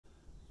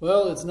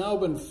Well, it's now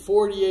been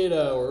 48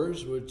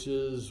 hours, which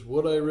is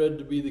what I read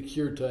to be the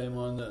cure time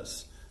on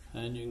this.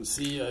 And you can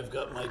see I've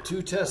got my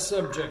two test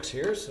subjects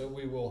here, so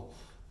we will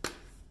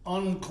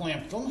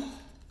unclamp them.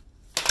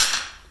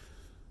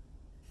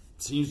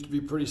 Seems to be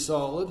pretty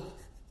solid.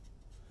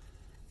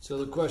 So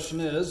the question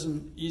is,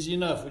 and easy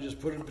enough, we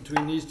just put it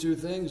between these two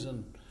things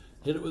and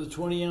hit it with a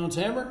 20-ounce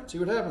hammer, see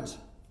what happens.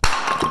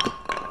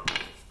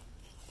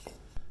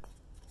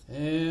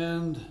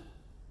 And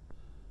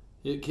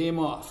it came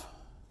off.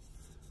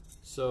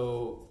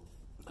 So,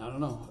 I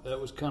don't know, that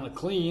was kind of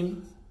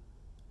clean.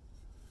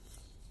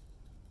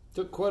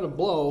 Took quite a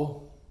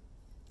blow.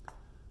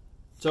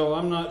 So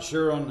I'm not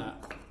sure on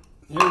that.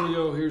 Here we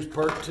go, here's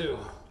part two.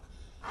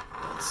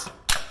 Let's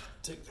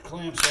take the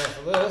clamps off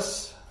of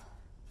this.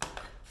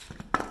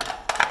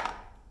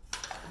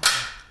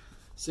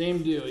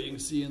 Same deal, you can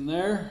see in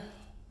there.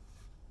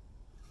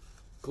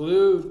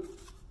 Glued,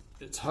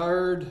 it's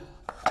hard.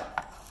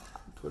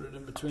 Put it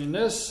in between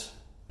this.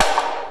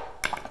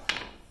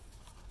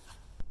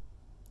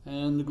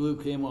 And the glue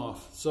came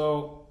off.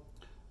 So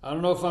I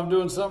don't know if I'm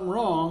doing something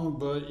wrong,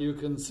 but you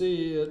can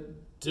see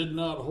it did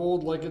not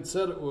hold like it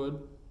said it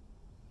would,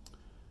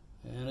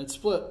 and it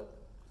split.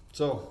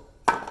 So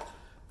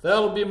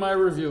that'll be my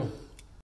review.